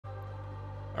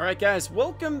Alright guys,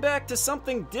 welcome back to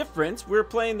something different. We're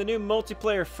playing the new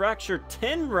multiplayer Fracture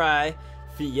TENRAI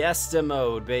Fiesta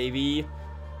mode, baby.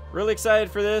 Really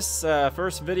excited for this.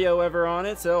 First video ever on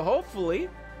it, so hopefully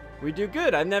we do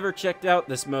good. I've never checked out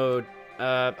this mode.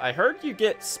 I heard you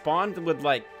get spawned with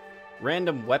like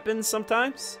random weapons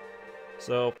sometimes.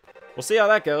 So we'll see how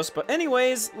that goes. But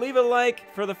anyways, leave a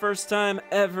like for the first time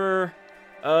ever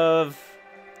of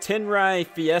TENRAI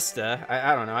Fiesta.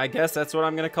 I don't know, I guess that's what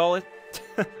I'm gonna call it.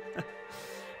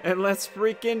 And let's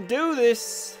freaking do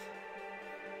this.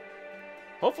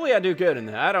 Hopefully I do good in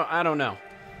that. I don't know.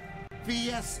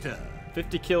 Fiesta.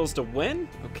 50 kills to win?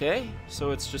 Okay. So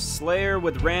it's just Slayer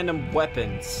with random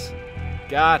weapons.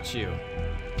 Got you.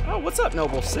 Oh, what's up,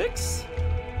 Noble 6?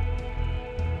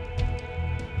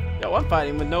 Yo, I'm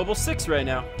fighting with Noble 6 right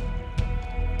now.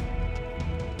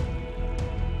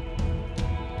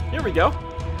 Here we go.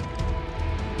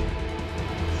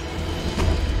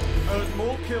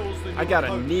 More kills than I got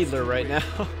a needler right now.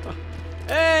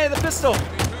 Hey, the pistol!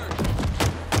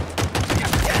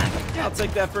 I'll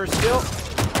take that first kill.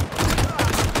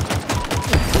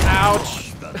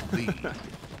 Ouch!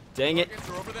 Dang it.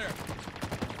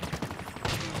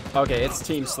 Okay, it's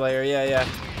Team Slayer. Yeah.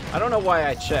 I don't know why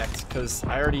I checked, because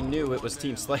I already knew it was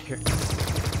Team Slayer.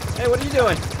 Hey, what are you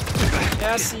doing?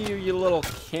 Yeah, I see you, you little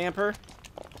camper.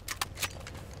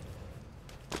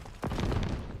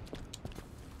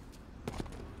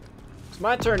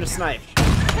 My turn to snipe.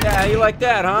 Yeah, you like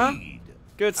that, huh?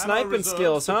 Good sniping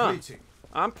skills, huh?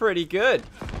 I'm pretty good.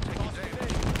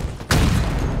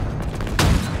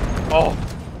 Oh,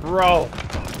 bro.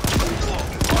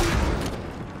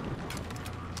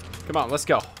 Come on, let's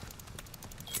go.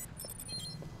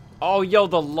 Oh, yo,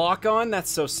 the lock on?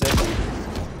 That's so sick.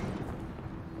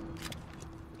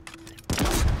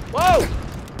 Whoa!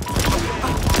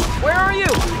 Where are you?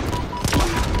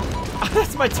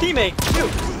 That's my teammate.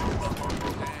 Shoot.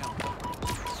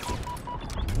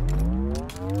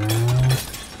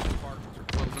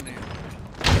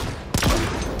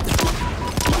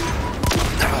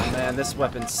 Man, this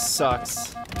weapon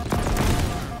sucks.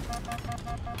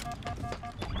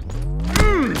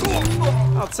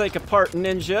 I'll take apart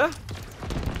Ninja.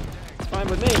 It's fine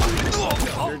with me.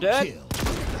 You're dead.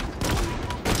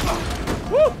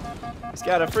 Woo! He's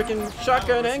got a freaking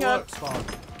shotgun. Hang on.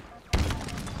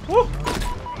 Woo!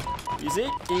 Easy,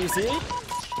 easy.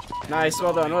 Nice.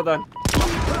 Well done. Well done.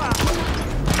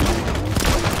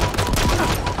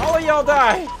 All of y'all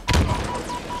die.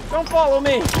 Don't follow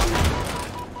me.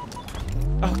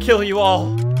 I'll kill you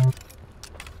all.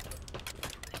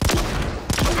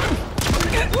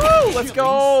 Woo! Let's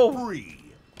go!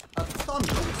 A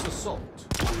thunderous assault.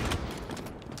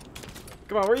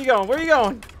 Come on, where are you going? Where are you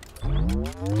going?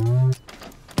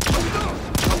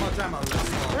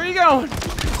 Where are you going?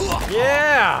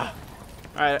 Yeah!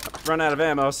 Alright, run out of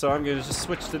ammo, so I'm gonna just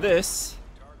switch to this.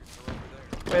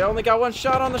 Wait, I only got one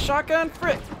shot on the shotgun?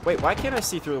 Frick! Wait, why can't I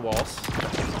see through the walls?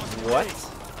 What?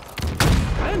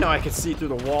 I didn't know I could see through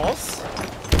the walls.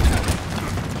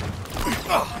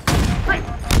 Frick!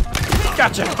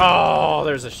 Gotcha! Oh,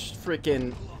 there's a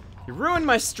freaking... You ruined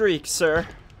my streak, sir.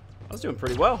 I was doing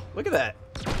pretty well. Look at that.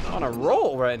 I'm on a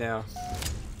roll right now.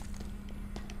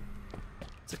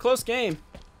 It's a close game.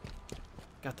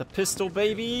 Got the pistol,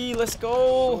 baby. Let's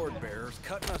go. Sword bearers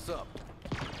cutting us up.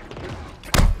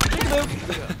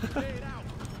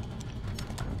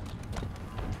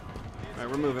 Alright,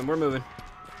 we're moving. We're moving.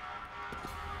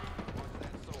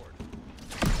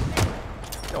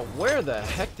 Yo, where the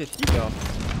heck did he go?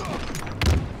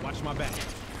 Watch my back.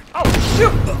 Oh,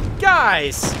 shoot!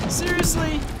 Guys!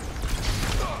 Seriously?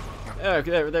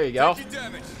 Okay, there you go.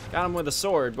 Got him with a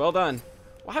sword. Well done.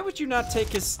 Why would you not take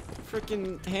his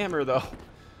freaking hammer, though?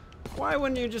 Why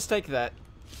wouldn't you just take that?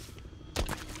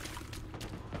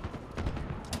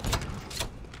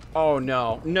 Oh,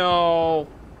 no. No!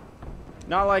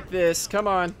 Not like this. Come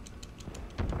on.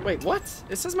 Wait, what?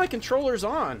 It says my controller's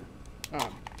on. Oh,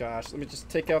 gosh. Let me just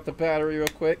take out the battery real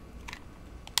quick.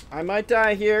 I might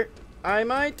die here. I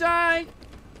might die.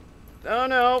 Oh,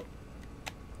 no.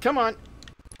 Come on.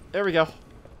 There we go.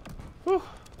 Whew.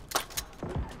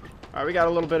 Alright, we got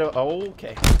a little bit of... Oh,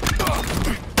 okay.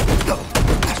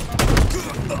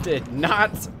 Did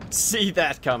not see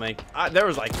that coming. There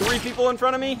was like 3 people in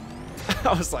front of me.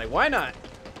 I was like, why not?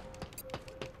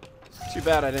 Too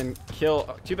bad I didn't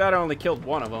kill... Too bad I only killed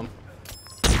one of them.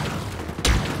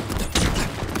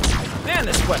 Man,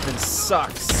 this weapon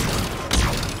sucks.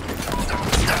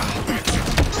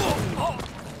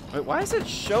 Wait, why does it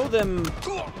show them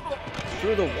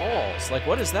through the walls? Like,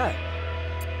 what is that?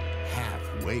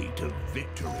 Halfway to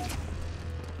victory.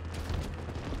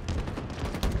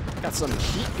 Got some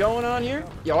heat going on here.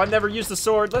 Yo, I've never used the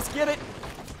sword. Let's get it.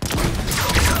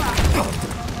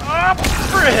 Oh,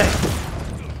 frick!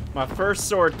 My first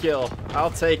sword kill.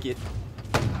 I'll take it.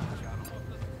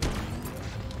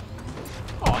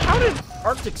 Oh, how did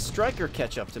Arctic Striker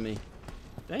catch up to me?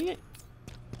 Dang it.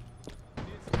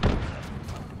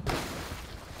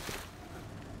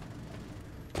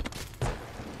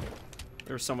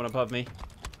 There's someone above me.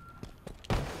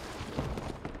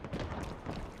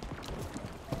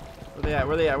 Where they at?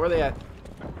 Where they at? Where they at?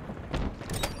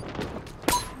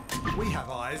 We have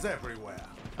eyes everywhere.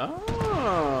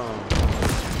 Oh.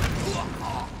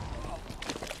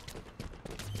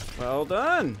 Well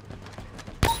done.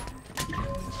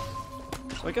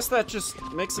 So I guess that just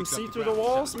makes them see through the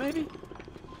walls, maybe?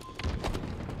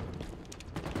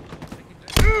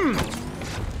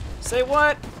 Say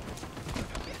what?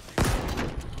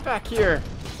 Back here.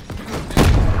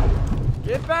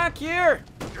 Get back here.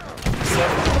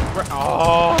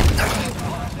 Oh.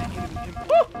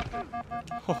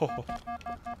 Oh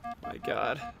my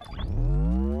god.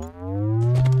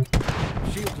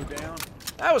 Shields are down.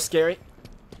 That was scary.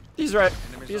 He's right.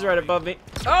 He's right above me.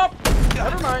 Oh!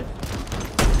 Never mind.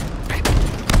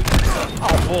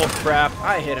 Oh, bull crap.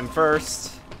 I hit him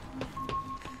first.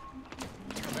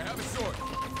 I have a sword.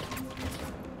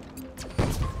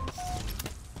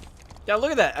 Yeah,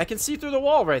 look at that. I can see through the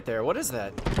wall right there. What is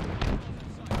that?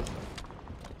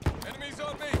 Enemies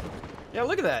on me. Yeah,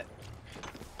 look at that.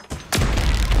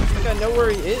 I think I know where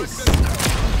he is.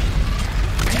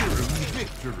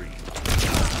 Victory.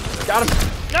 Got him.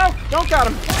 No, don't got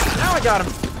him. Now I got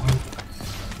him.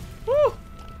 Woo.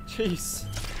 Jeez.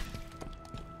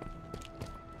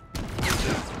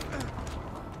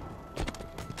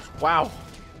 Wow.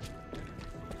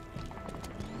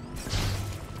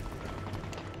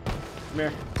 Come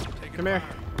here. Come here.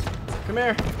 Come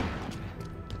here.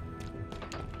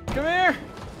 Come here.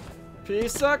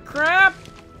 Piece of crap.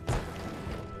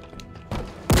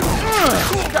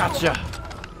 Gotcha.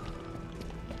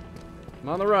 I'm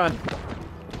on the run.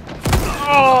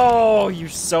 Oh, you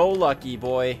so lucky,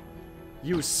 boy.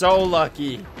 You so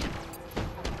lucky.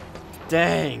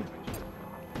 Dang.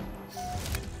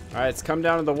 Alright, it's come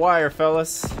down to the wire,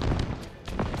 fellas.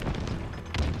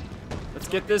 Let's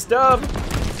get this dub.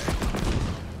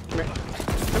 Come here.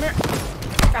 Come here.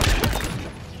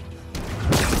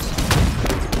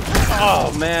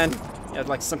 Oh, man. He had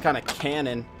like some kind of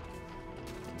cannon.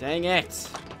 Dang it.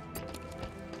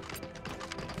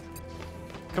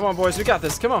 Come on, boys. We got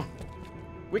this. Come on.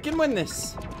 We can win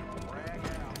this.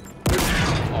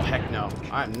 Oh, heck no.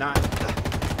 I'm not.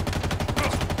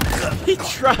 He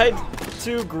tried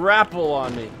to grapple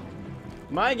on me.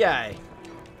 My guy.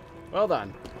 Well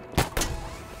done.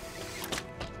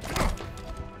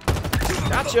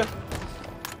 Gotcha.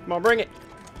 Come on, bring it.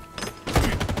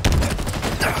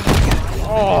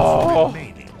 Oh.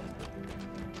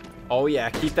 Oh yeah,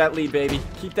 keep that lead, baby.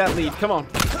 Keep that lead. Come on.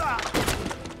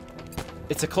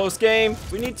 It's a close game.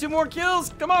 We need 2 more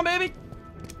kills. Come on, baby.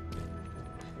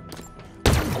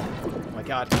 Oh my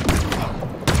god.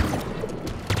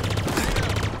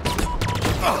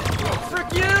 Oh,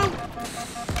 frick you!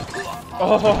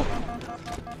 Oh.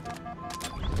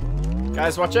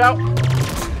 Guys, watch out.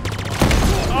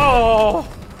 Oh.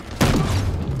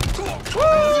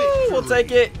 Woo! We'll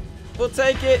take it. We'll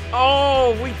take it.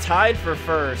 Oh, we tied for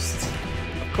first.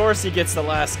 Of course he gets the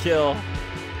last kill.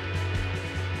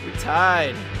 We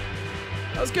tied.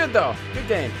 That was good, though. Good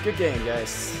game. Good game,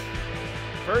 guys.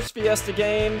 First Fiesta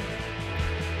game.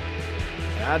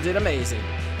 And I did amazing.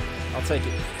 I'll take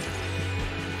it.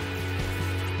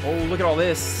 Oh, look at all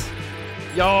this.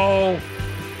 Yo.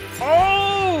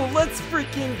 Oh, let's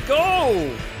freaking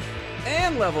go.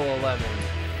 And level 11.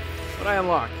 What I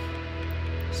unlock?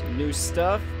 Some new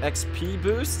stuff. XP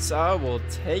boosts. I will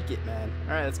take it, man.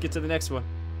 All right, let's get to the next one.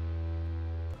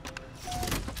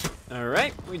 All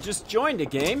right, we just joined a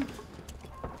game.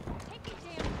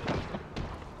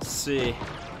 Let's see.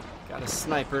 Got a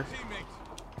sniper.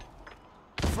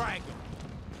 Frag.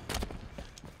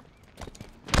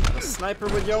 Got a sniper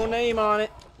with your name on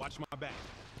it. Watch my back.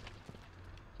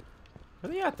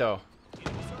 Where they at, though?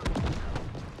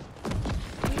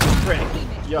 Frick.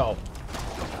 Yo.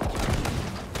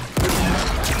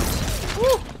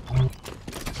 Woo.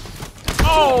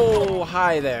 Oh,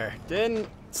 hi there. Didn't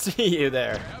see you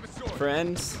there,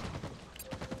 friends.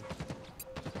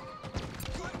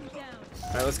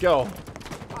 Alright, let's go.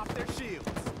 Pop their shields.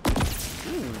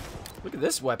 Look at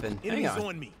this weapon. Hang Enemies on.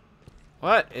 on me.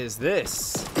 What is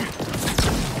this?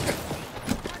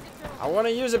 I want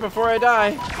to use it before I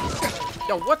die.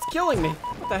 Yo, what's killing me?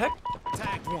 What the heck?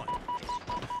 Tagged one.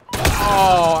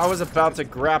 Oh, I was about to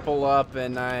grapple up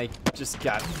and I just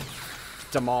got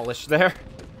demolished there.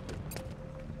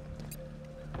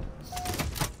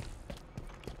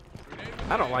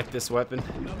 I don't like this weapon.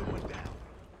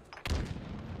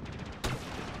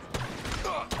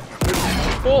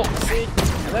 Full, see?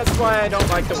 And that's why I don't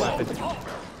like the weapon.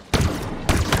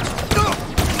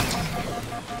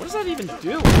 What does that even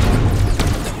do?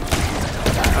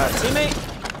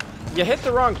 Teammate, you hit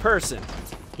the wrong person.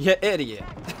 You idiot.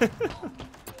 For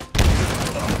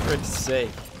frick's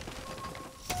sake.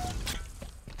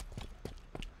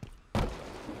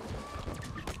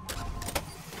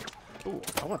 Ooh,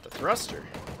 I want the thruster.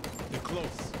 You're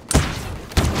close.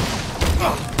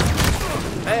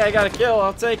 Hey, I got a kill.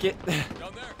 I'll take it.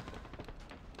 Down there.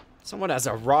 Someone has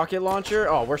a rocket launcher?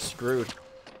 Oh, we're screwed.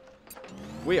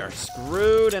 We are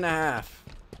screwed in a half.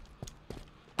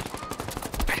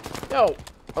 Yo,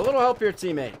 a little help here,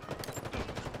 teammate.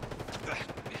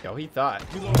 Yo, he thought.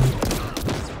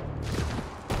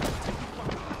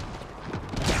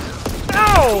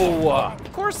 No!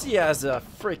 Of course he has a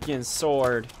freaking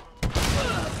sword.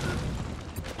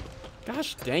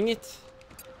 Gosh dang it.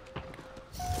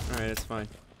 Alright, it's fine.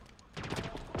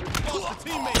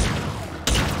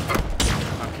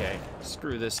 Okay,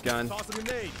 screw this gun. Toss a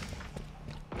grenade.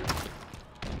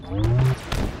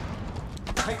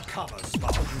 Take cover,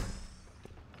 Spartan.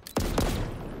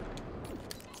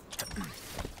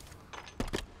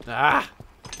 Ah!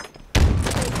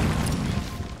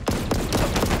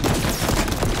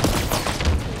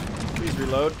 Please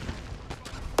reload.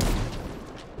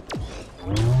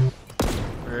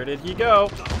 Where did he go?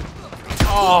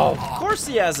 Oh, of course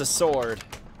he has a sword.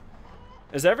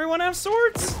 Does everyone have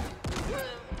swords?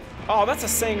 Oh, that's the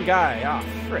same guy. Ah,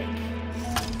 oh, frick.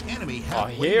 Enemy Oh,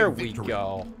 here we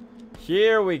go.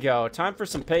 Here we go. Time for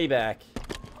some payback.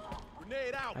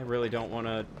 Grenade out. I really don't want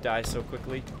to die so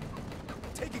quickly.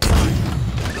 Take it.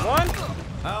 Let's One.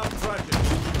 How tragic.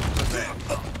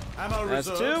 Ammo That's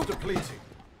reserves two. depleting.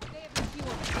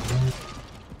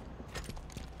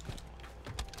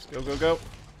 Go, go, go.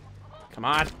 Come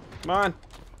on. Come on.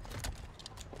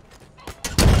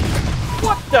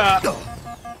 What the?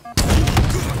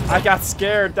 I got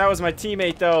scared. That was my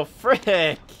teammate, though.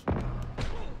 Frick.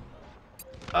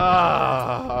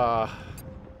 Alright,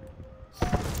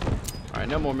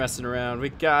 no more messing around. We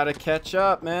gotta catch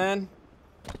up, man.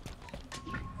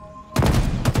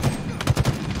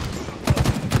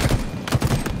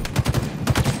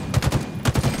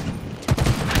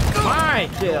 My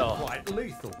kill. Quite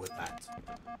lethal with that.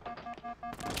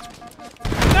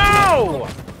 No!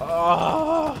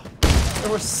 Oh,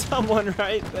 there was someone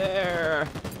right there.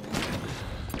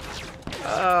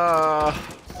 Oh,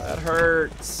 that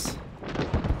hurts.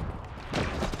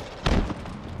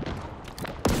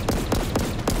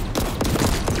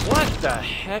 What the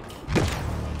heck?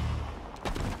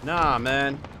 Nah,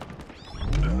 man.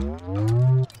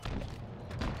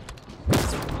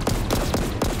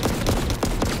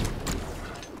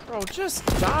 Bro, just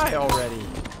die already.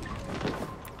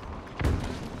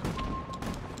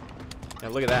 Yeah,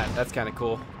 look at that. That's kind of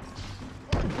cool.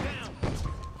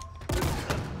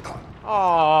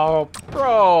 Oh,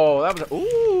 bro. That was...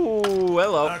 Ooh,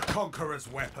 hello. A conqueror's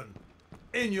weapon.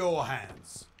 In your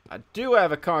hands. I do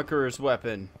have a conqueror's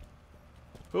weapon.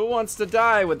 Who wants to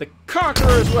die with the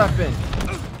conqueror's weapon?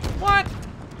 What?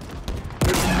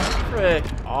 Frick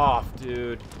off,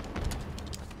 dude.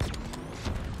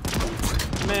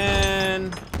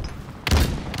 Man.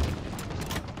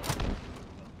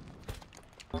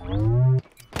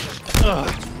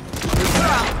 Ugh.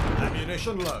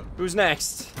 Ammunition low. Who's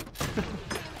next?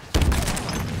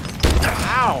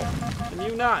 Ow! Can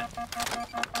you not?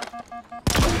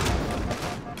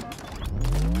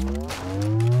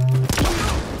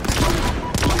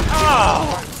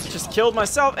 Oh! Just killed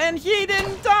myself and he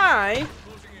didn't die!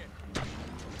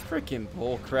 Freaking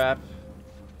bullcrap.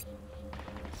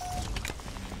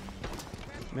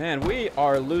 Man, we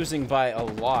are losing by a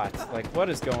lot. Like, what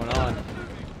is going on?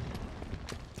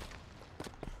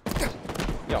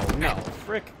 Yo, no.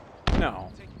 Frick.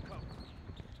 No.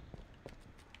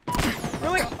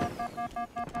 Really?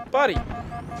 Buddy.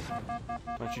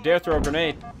 Don't you dare throw a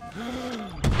grenade.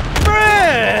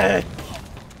 Frick!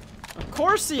 Of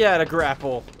course he had a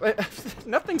grapple.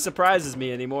 Nothing surprises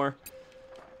me anymore.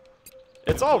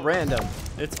 It's all random.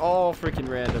 It's all freaking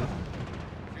random.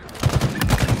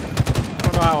 I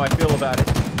don't know how I feel about it.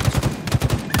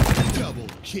 Double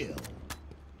kill.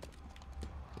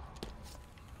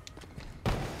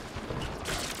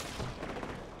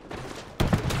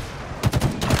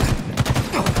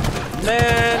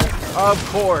 Man, of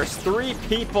course. 3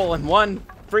 people in one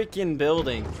freaking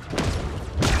building.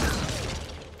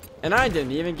 And I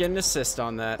didn't even get an assist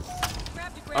on that.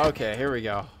 Okay, here we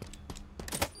go.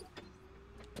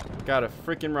 Got a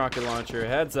freaking rocket launcher.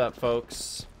 Heads up,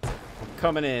 folks. I'm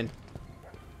coming in.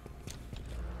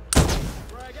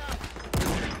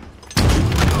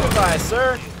 Goodbye,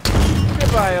 sir.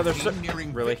 Goodbye, other sir.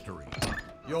 Really?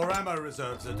 Your ammo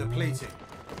reserves are depleting.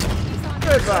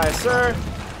 Goodbye, sir.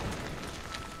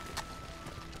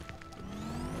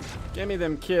 Give me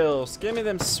them kills. Give me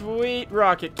them sweet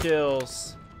rocket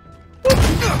kills.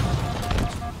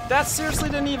 That seriously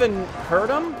didn't even hurt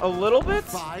him a little bit?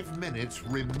 5 minutes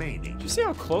remaining. Did you see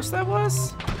how close that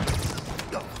was?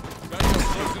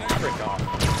 Frick off.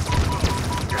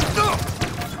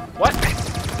 What?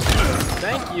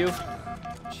 Thank you.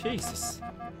 Jesus.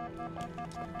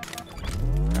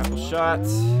 Couple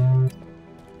shots.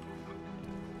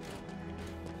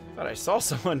 Thought I saw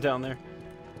someone down there.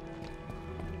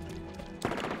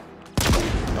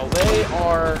 Oh, they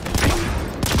are...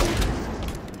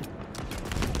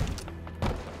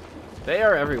 They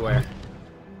are everywhere.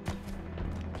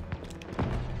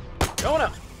 Going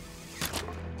up.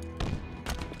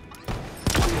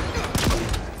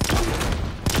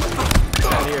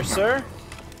 Out here, sir.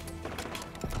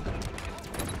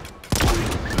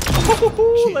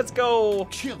 Ooh, let's go.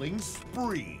 Killing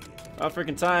spree. About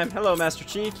freaking time. Hello, Master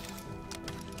Chief.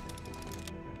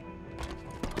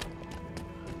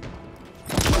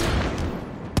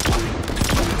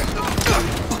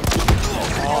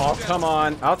 Oh, come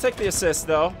on. I'll take the assist,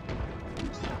 though.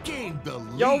 Gain the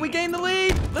lead. Yo, we gained the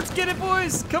lead. Let's get it,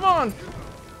 boys. Come on.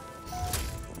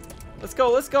 Let's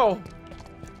go. Let's go.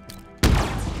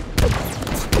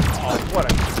 Oh,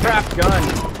 what a crap gun.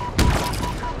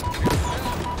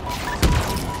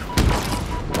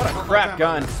 What a crap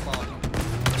gun.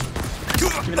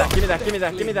 Give me that. Give me that. Give me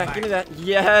that. Give me that. Give me that.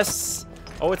 Yes.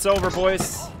 Oh, it's over,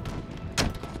 boys.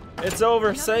 It's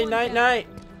over. Say night-night.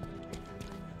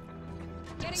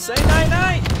 Say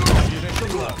night-night.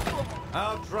 Ammunition low.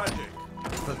 How tragic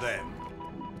for them.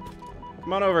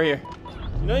 Come on over here.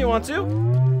 You know you want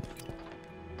to?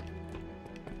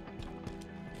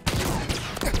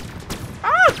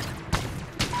 Ah!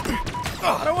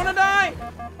 I don't want to die.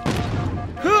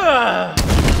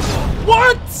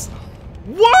 What?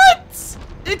 What?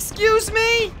 Excuse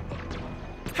me?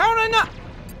 How did I not?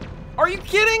 Are you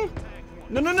kidding?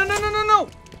 No, no, no, no, no, no, no.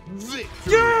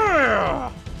 Victory.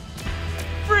 Yeah!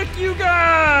 Frick you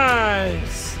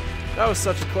guys! That was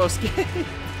such a close game.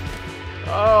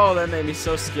 Oh, that made me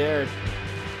so scared.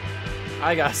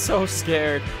 I got so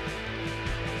scared.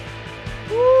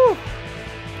 Woo!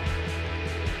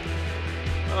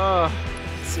 Oh,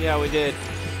 let's see how we did.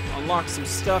 Unlock some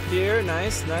stuff here.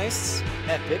 Nice, nice.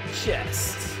 Epic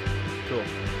chest. Cool.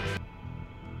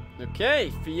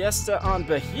 Okay, Fiesta on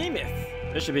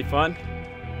Behemoth. This should be fun.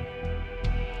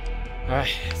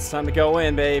 Alright, it's time to go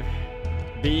in, babe.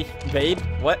 Babe?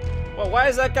 What? Well, why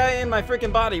is that guy in my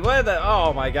freaking body? What the?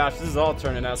 Oh my gosh, this is all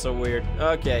turning out so weird.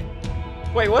 Okay.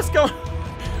 Wait, what's going?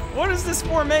 What is this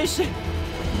formation?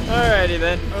 Alrighty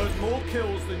then. Earn more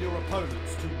kills than your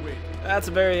opponents to win. That's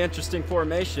a very interesting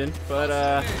formation, but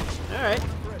alright.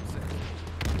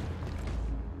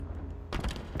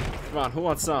 Come on, who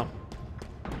wants some?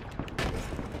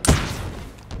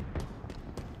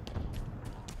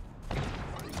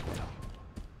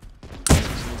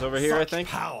 Someone's over here, I think.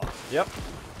 Power. Yep.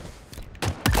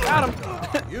 Got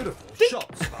him. Beautiful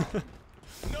shots.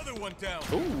 Another one down.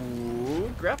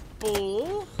 Ooh,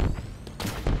 grapple.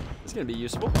 It's gonna be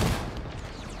useful.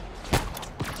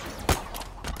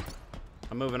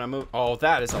 I'm moving. Oh,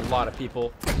 that is a lot of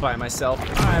people by myself.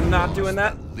 I'm not doing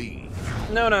that.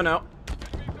 No, no, no.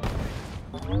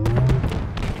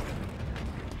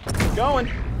 Going.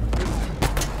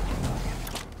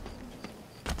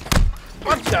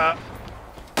 What the?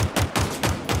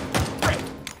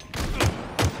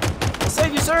 I'll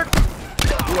save you, sir.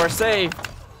 You are saved.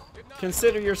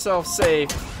 Consider yourself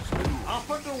saved. Up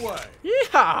and away.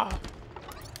 Yeehaw!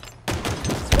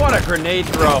 What a grenade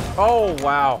throw. Oh,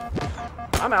 wow.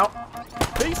 I'm out.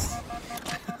 Peace.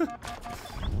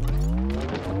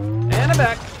 And I'm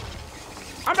back.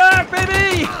 I'm back,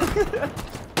 baby!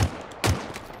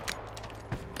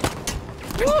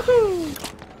 Woohoo!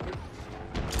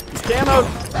 He's camoed.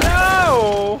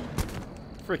 No!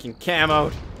 Freaking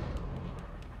camoed.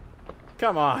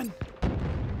 Come on.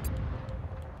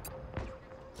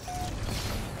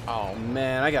 Oh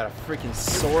man, I got a freaking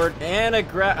sword and a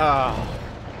oh.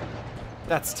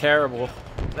 That's terrible.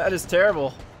 That is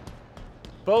terrible.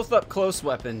 Both up close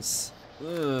weapons.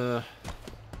 Ugh.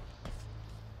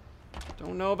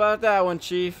 Don't know about that one,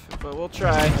 Chief, but we'll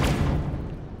try.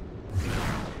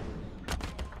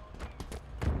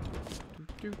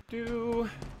 Do.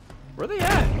 Where are they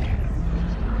at?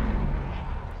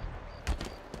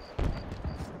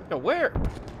 Yo, where?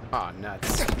 Oh,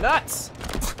 nuts. Nuts!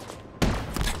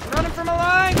 Running from a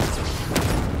line!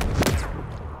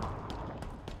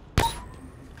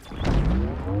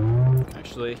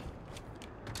 Actually...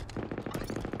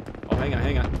 Oh, hang on,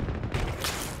 hang on.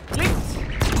 Yeet!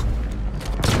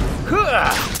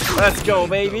 Hooah! Let's go,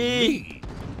 baby!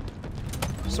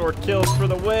 Sword kills for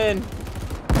the win.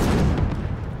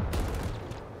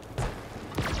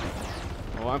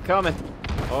 Oh, I'm coming.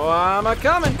 Oh, I'm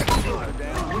a-coming.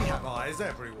 We have eyes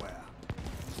everywhere.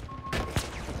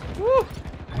 Woo!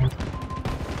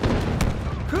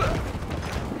 Huh.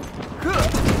 Huh.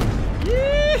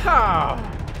 Yeehaw!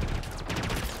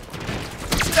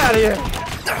 Get out of here!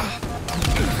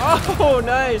 Oh,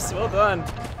 nice! Well done.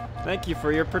 Thank you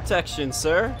for your protection,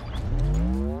 sir.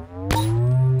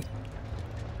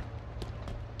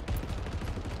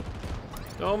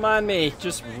 Don't mind me,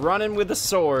 just running with the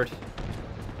sword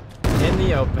in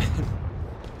the open.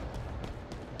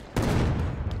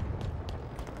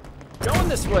 Going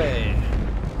this way.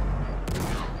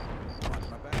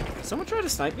 Someone try to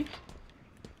snipe me?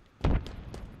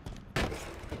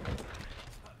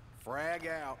 Frag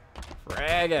out.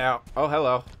 Frag out. Oh,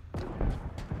 hello.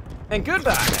 And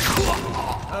goodbye.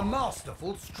 A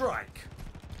masterful strike.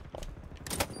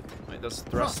 Wait, those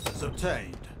thrusts. Thrusters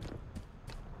obtained.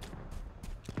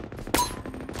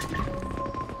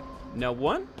 No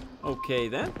one? Okay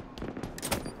then.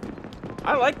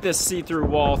 I like this see-through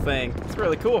wall thing. It's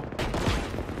really cool.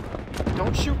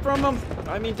 Don't shoot from them.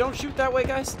 I mean, don't shoot that way,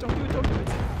 guys. Don't do it, don't do it.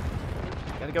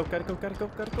 Gotta go, gotta go, gotta go,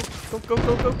 gotta go. Go, go,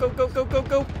 go, go, go, go, go, go,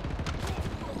 go.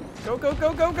 Go, go,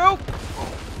 go, go, go.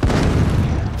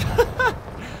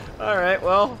 Alright,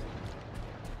 well.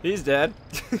 He's dead.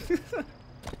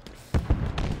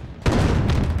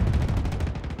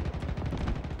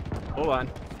 Hold on.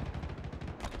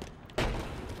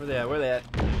 Where they at? Where they at?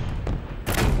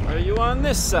 Are you on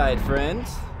this side, friend?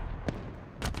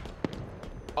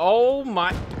 Oh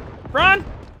my... Run!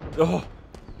 Oh.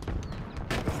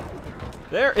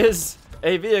 There is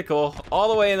a vehicle all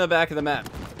the way in the back of the map.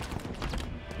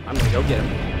 I'm gonna go get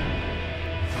him.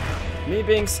 Me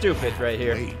being stupid right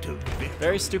here.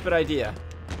 Very stupid idea.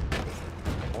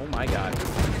 Oh my god.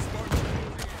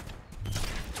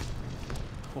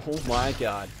 Oh my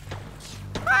god.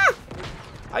 Ah!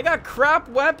 I got crap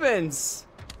weapons!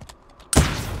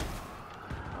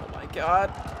 Oh my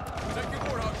god.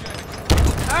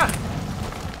 Ah!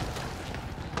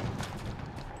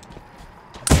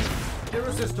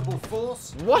 Irresistible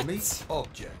force. What? Meets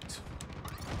object.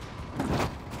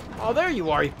 Oh, there you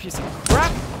are, you piece of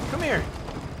crap! Come here!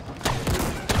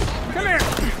 Come here!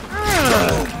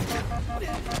 Ugh.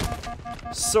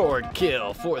 Sword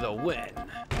kill for the win.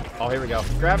 Oh, here we go.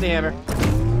 Gravity hammer.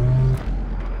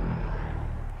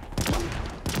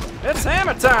 It's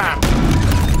hammer time!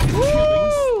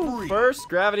 Woo! First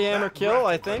gravity hammer kill,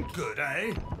 I think. Good,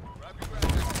 eh?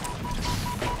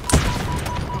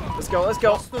 Let's go, let's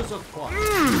go. Thrusters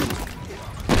acquired.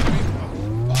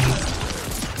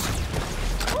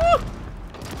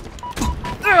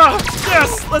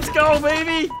 Yes! Let's go,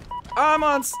 baby! I'm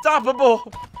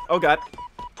unstoppable! Oh god.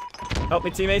 Help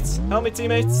me, teammates. Help me,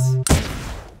 teammates.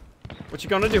 What you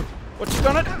gonna do? What you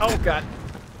gonna do? Oh god.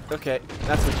 Okay,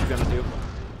 that's what you're gonna do.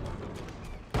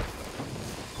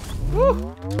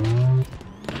 Woo!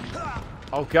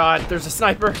 Oh god, there's a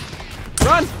sniper.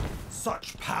 Run!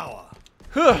 Such power.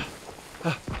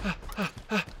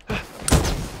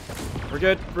 We're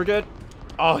good, we're good.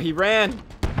 Oh, he ran.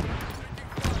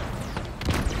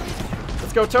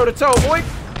 Let's go toe to toe, boy.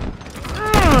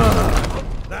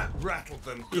 That rattled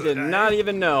them He good, did eh? not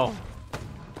even know.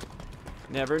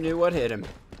 Never knew what hit him.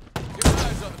 Get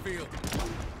eyes on the field.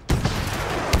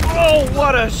 Oh,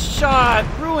 what a shot!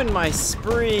 Ruined my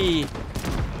spree.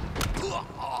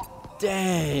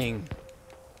 Dang.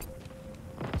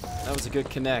 That was a good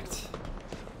connect.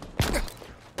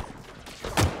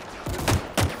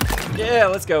 Yeah,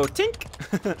 let's go. Tink!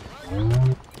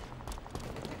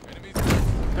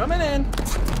 Coming in.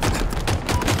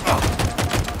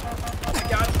 Oh my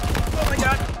god. Oh my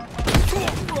god.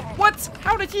 What?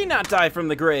 How did he not die from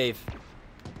the grave?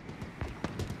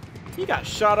 He got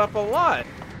shot up a lot.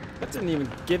 That didn't even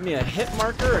give me a hit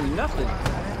marker or nothing.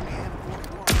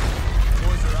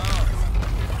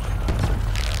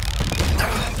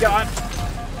 God.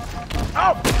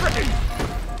 Oh, frickin'.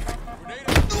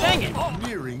 Dang it.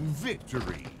 Nearing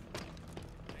victory.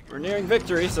 We're nearing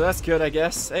victory, so that's good, I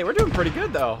guess. Hey, we're doing pretty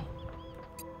good, though.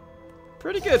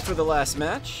 Pretty good for the last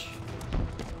match.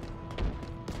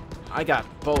 I got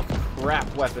both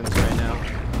crap weapons right now.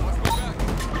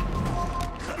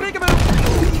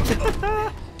 Peekaboo!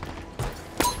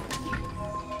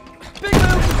 Big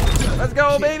move! Let's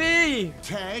go, baby!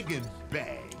 Tag and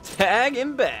bag. Tag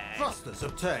and bag. Thrusters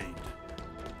obtained.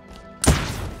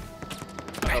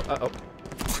 Oh.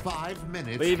 5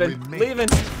 minutes Leaving. remaining. Leaving.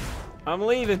 I'm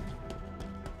leaving.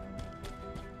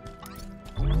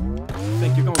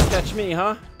 Think you're gonna catch me,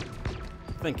 huh?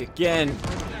 Think again.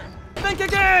 Think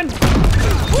again!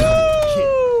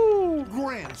 Woo!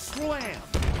 Grand slam.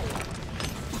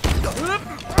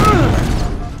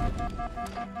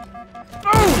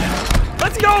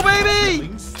 Let's go, baby!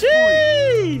 Killing spree.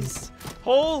 Jeez!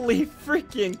 Holy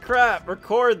freaking crap!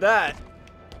 Record that.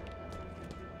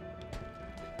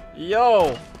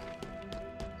 Yo.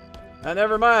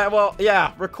 Never mind. Well,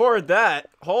 yeah, record that.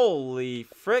 Holy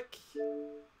frick.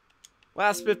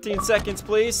 Last 15 seconds,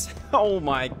 please. Oh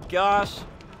my gosh.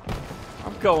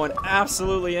 I'm going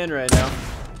absolutely in right now.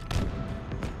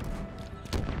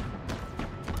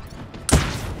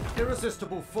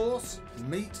 Irresistible force,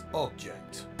 meet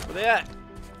object. Where they at?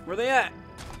 Where they at?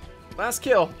 Last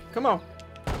kill. Come on.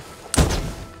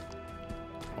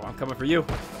 Oh, I'm coming for you.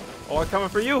 Oh, I'm coming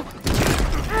for you.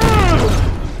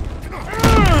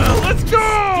 Let's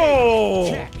go!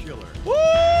 Spectacular.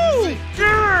 Woo!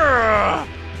 Yeah!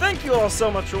 Thank you all so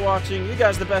much for watching. You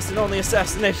guys are the best and only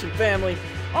Assassination family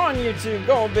on YouTube.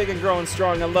 Going big and growing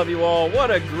strong. I love you all. What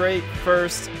a great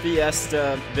first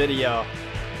Fiesta video.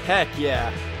 Heck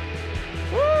yeah.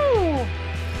 Woo!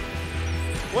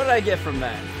 What did I get from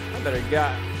that? I better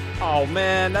got... Oh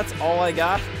man, that's all I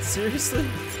got? Seriously?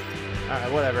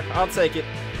 Alright, whatever. I'll take it.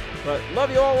 But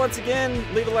love you all once again.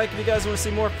 Leave a like if you guys want to see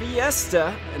more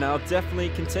Fiesta, and I'll definitely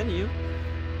continue.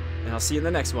 And I'll see you in the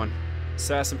next one.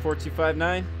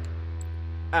 Assassin4259,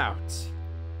 out.